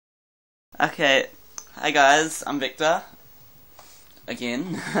Okay, hi guys, I'm Victor.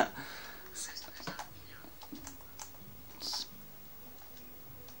 Again.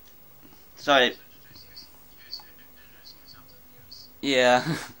 Sorry. Yeah.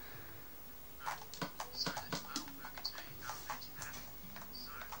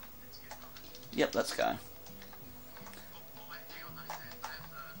 Yep, let's go.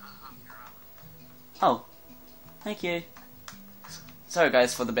 Oh, thank you. Sorry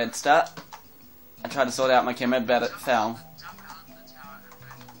guys for the bad start. I tried to sort out my camera, but it fell.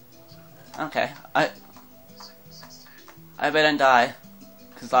 Okay, I hope I don't die,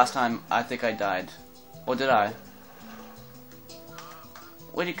 because last time I think I died. Or did I?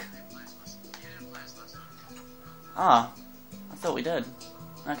 Where'd you... Ah, I thought we did.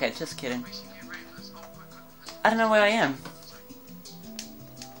 Okay, just kidding. I don't know where I am.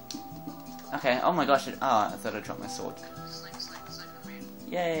 Okay, oh my gosh, I thought I dropped my sword.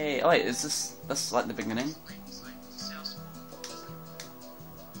 Yay! Oh wait, is this like the beginning?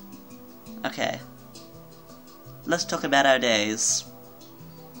 Okay. Let's talk about our days.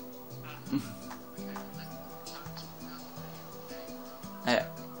 Okay.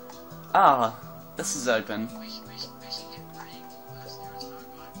 Ah, this is open.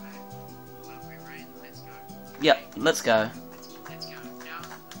 Yep, let's go.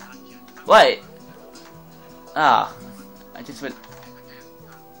 Wait! Ah, I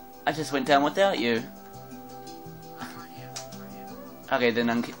just went down without you. Okay, then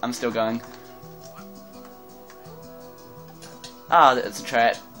I'm still going. Ah, it's a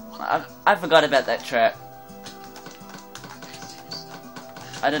trap. I forgot about that trap.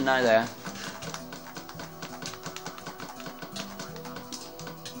 I didn't know that.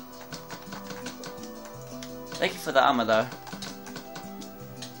 Thank you for the armor though.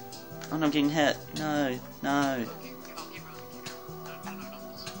 Oh no, I'm getting hit. No, no.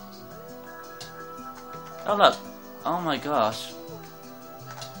 Oh look. Oh my gosh.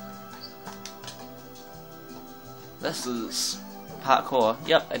 This is parkour.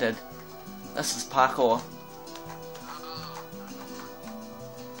 Yep, I did. This is parkour.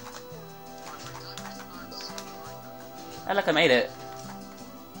 Hey look, I made it.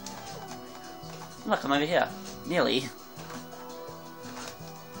 Look, I'm over here. Nearly.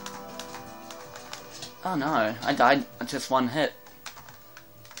 Oh no, I died at just one hit.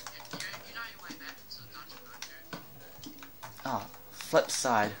 Oh, flip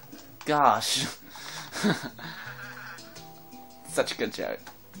side. Gosh. Such a good joke.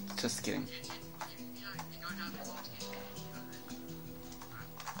 Just kidding.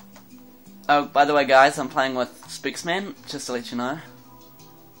 Oh, by the way guys, I'm playing with Spooks man, just to let you know.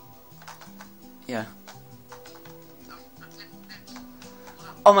 Yeah.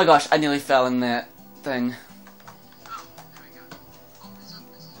 Oh my gosh, I nearly fell in that thing.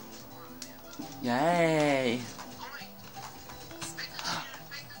 Yay!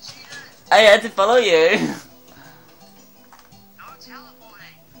 I had to follow you!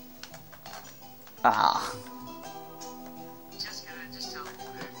 Ah.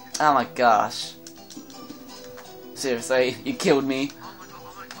 Oh my gosh. Seriously, you killed me.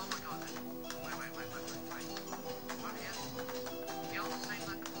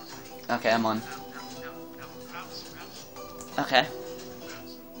 Okay, I'm on. Okay.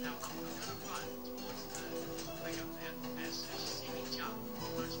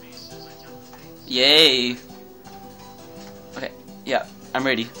 Yay! Okay, yeah, I'm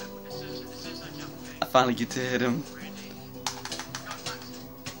ready. I finally get to hit him.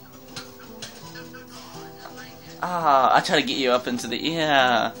 Ah, I try to get you up into the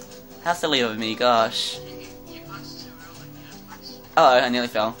air. How silly of me, gosh. Oh, I nearly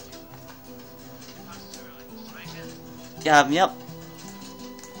fell. Yeah, yep.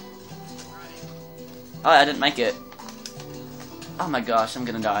 Oh, I didn't make it. Oh my gosh, I'm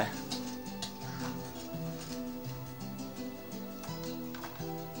gonna die.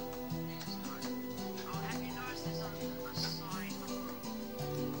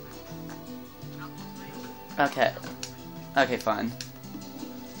 Okay. Okay, fine.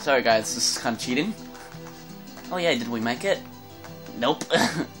 Sorry guys, this is kind of cheating. Oh yeah, did we make it? Nope.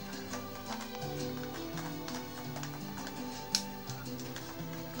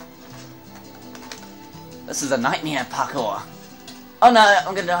 This is a nightmare parkour. Oh no,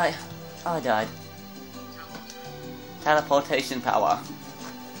 I'm gonna die. Oh, I died. Teleportation power.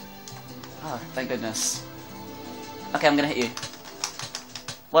 Oh, thank goodness. Okay, I'm gonna hit you.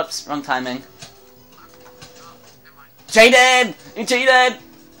 Whoops, wrong timing. Cheated! You cheated!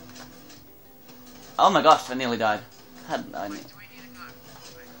 Oh my gosh, I nearly died. How did I...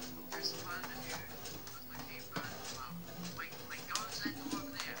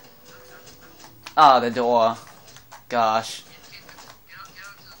 Oh, the door. Gosh.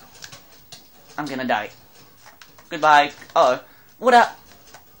 I'm gonna die. Goodbye. Oh, what up?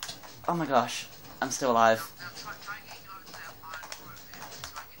 Oh my gosh. I'm still alive.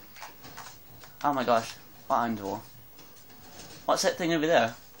 Oh my gosh. What iron door? What's that thing over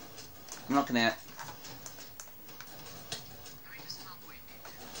there? I'm looking at it.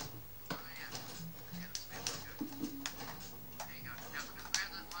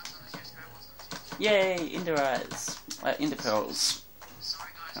 Yay, Ender eyes. Ender pearls.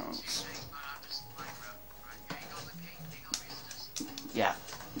 Pearls. Yeah.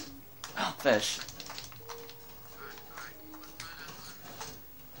 Fish.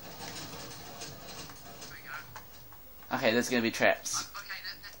 Okay, there's gonna be traps.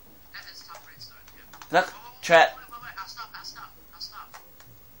 Look, trap.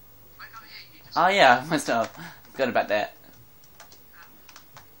 Oh yeah, my stuff. Forgot about that.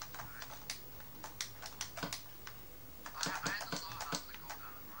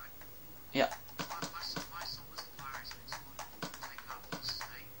 Yeah.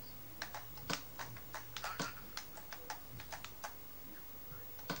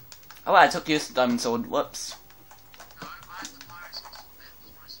 Oh, I took your diamond sword. Whoops.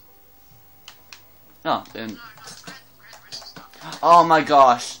 Oh, then. Oh my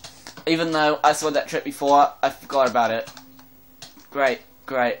gosh. Even though I saw that trip before, I forgot about it. Great,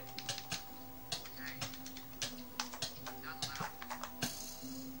 great.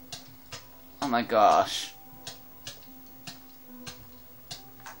 Oh my gosh.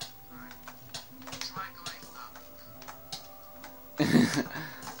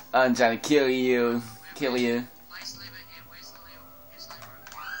 I'm trying to kill you. Kill you.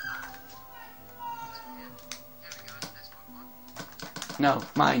 No,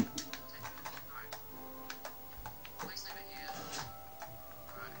 mine.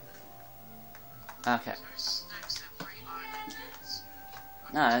 Okay.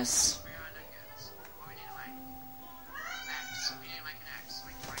 Nice.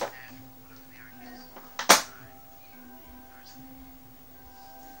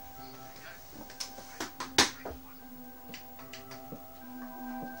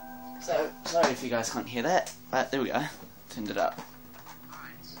 So, sorry if you guys can't hear that, but there we go. Turned it up.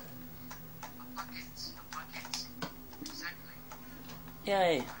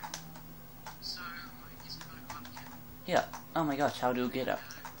 Yay! Yeah. Oh my gosh, how do we get up?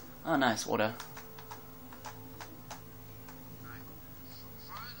 Oh nice, water.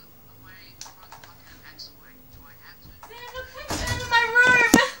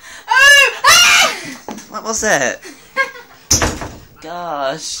 What was that?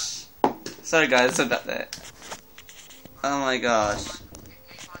 Gosh. Sorry guys about that. Oh my gosh.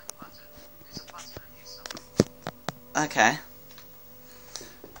 Okay.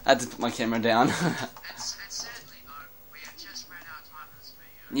 I had to put my camera down.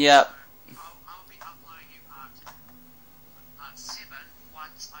 Yep. I'll be uploading you part 7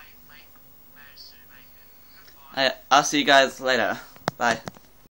 once I manage to make it. Goodbye. I'll see you guys later. Bye.